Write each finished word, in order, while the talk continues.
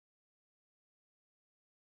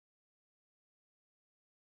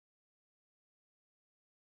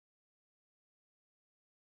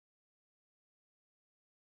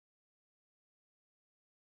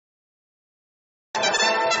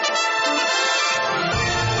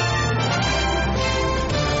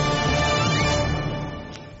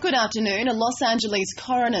afternoon, a Los Angeles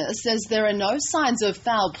coroner says there are no signs of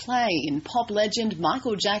foul play in pop legend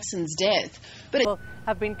Michael Jackson's death. But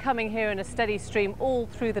have been coming here in a steady stream all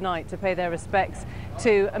through the night to pay their respects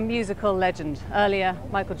to a musical legend. Earlier,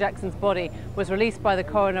 Michael Jackson's body was released by the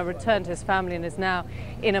coroner, returned to his family and is now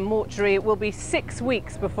in a mortuary. It will be 6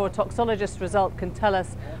 weeks before a toxologist result can tell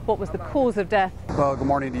us what was the cause of death. Well, good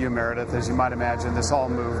morning to you, Meredith. As you might imagine, this all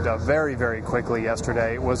moved very, very quickly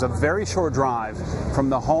yesterday. It was a very short drive from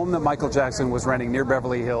the home that Michael Jackson was renting near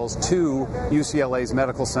Beverly Hills to UCLA's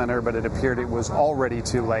medical center, but it appeared it was already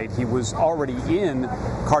too late. He was already in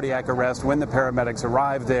cardiac arrest when the paramedics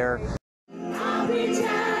arrived there.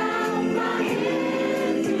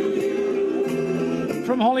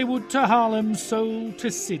 From Hollywood to Harlem, Seoul to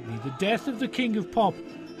Sydney, the death of the King of Pop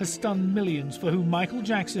has stunned millions for whom Michael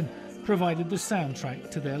Jackson provided the soundtrack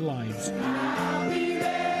to their lives.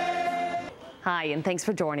 Hi, and thanks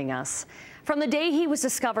for joining us. From the day he was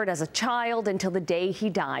discovered as a child until the day he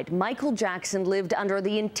died, Michael Jackson lived under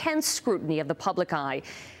the intense scrutiny of the public eye.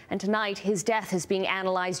 And tonight, his death is being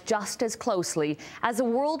analyzed just as closely as the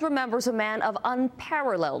world remembers a man of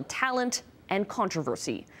unparalleled talent and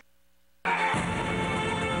controversy.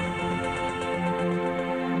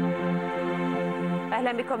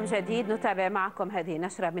 أهلا بكم من جديد. نتابع معكم هذه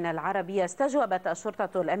نشرة من العربية. استجوبت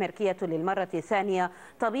الشرطة الأمريكية للمرة الثانية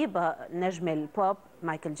طبيب نجم البوب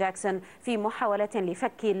مايكل جاكسون في محاولة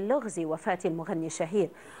لفك لغز وفاة المغني الشهير.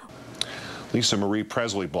 Lisa Marie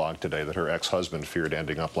Presley blogged today that her ex-husband feared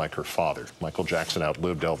ending up like her father. Michael Jackson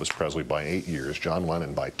outlived Elvis Presley by 8 years, John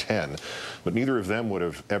Lennon by 10, but neither of them would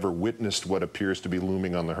have ever witnessed what appears to be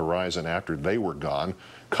looming on the horizon after they were gone,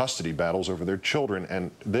 custody battles over their children,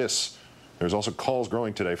 and this. There's also calls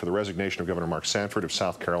growing today for the resignation of Governor Mark Sanford of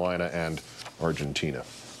South Carolina and Argentina.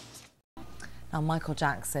 Now, Michael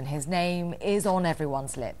Jackson, his name is on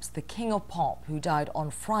everyone's lips. The king of pop, who died on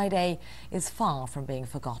Friday, is far from being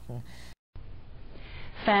forgotten.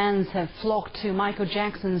 Fans have flocked to Michael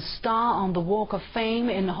Jackson's star on the Walk of Fame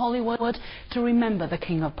in Hollywood to remember the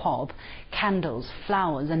king of pop. Candles,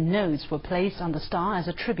 flowers and notes were placed on the star as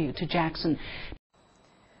a tribute to Jackson.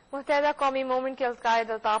 मुत्तहदा कौमी movement के अलकायद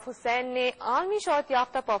अल्ताफ हुसैन ने आलमी शोहरत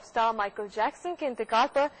याफ्ता pop star Michael Jackson के इंतकाल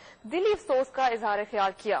पर दिली अफसोस का इजहार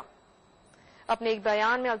ख्याल किया। अपने एक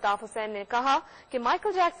बयान में अल्ताफ हुसैन ने कहा कि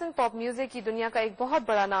माइकल जैक्सन पॉप म्यूजिक की दुनिया का एक बहुत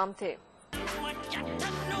बड़ा नाम थे।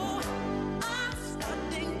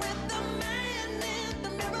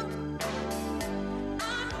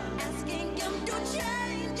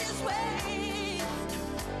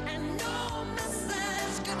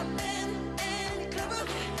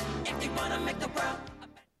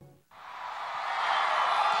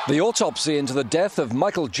 The autopsy into the death of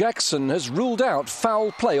Michael Jackson has ruled out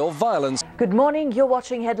foul play or violence. Good morning. You're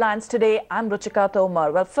watching Headlines Today. I'm Ruchika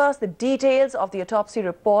Tomar. Well, first, the details of the autopsy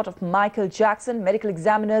report of Michael Jackson. Medical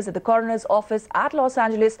examiners at the coroner's office at Los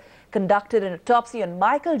Angeles conducted an autopsy on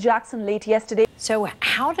Michael Jackson late yesterday. So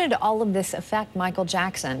how did all of this affect Michael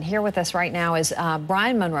Jackson? Here with us right now is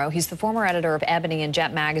Brian Monroe. He's the former editor of Ebony and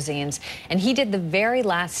Jet magazines, and he did the very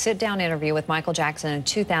last sit-down interview with Michael Jackson in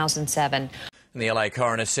 2007. And the LA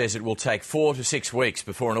coroner says it will take 4 to 6 weeks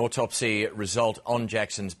before an autopsy result on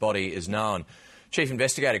Jackson's body is known. Chief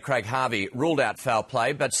Investigator Craig Harvey ruled out foul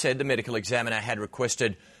play but said the medical examiner had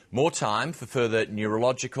requested more time for further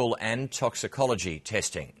neurological and toxicology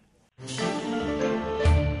testing.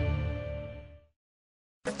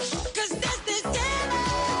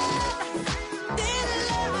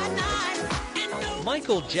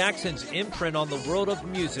 Michael Jackson's imprint on the world of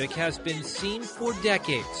music has been seen for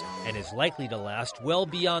decades and is likely to last well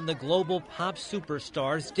beyond the global pop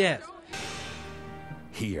superstar's death.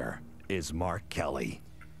 Here is Mark Kelly.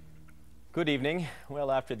 Good evening.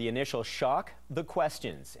 Well, after the initial shock, the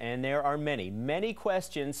questions. And there are many, many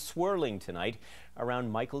questions swirling tonight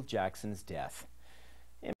around Michael Jackson's death.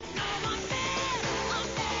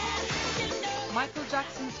 Michael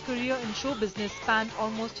Jackson's career in show business spanned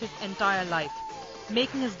almost his entire life,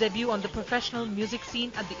 making his debut on the professional music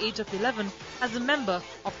scene at the age of 11 as a member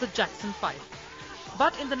of the Jackson 5.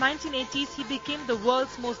 But in the 1980s, he became the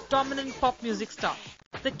world's most dominant pop music star.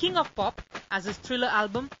 The King of Pop, as his Thriller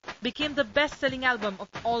album, became the best-selling album of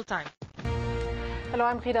all time. Hello,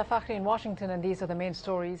 I'm Khida Fakhri in Washington, and these are the main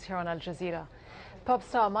stories here on Al Jazeera. Pop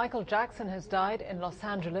star Michael Jackson has died in Los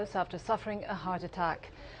Angeles after suffering a heart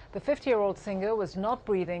attack. The 50-year-old singer was not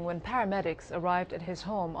breathing when paramedics arrived at his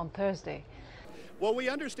home on Thursday. Well, we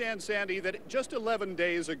understand, Sandy, that just 11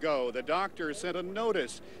 days ago, the doctor sent a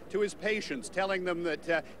notice to his patients telling them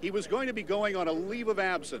that he was going to be going on a leave of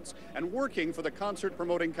absence and working for the concert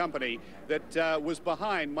promoting company that was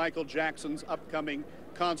behind Michael Jackson's upcoming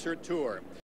concert tour.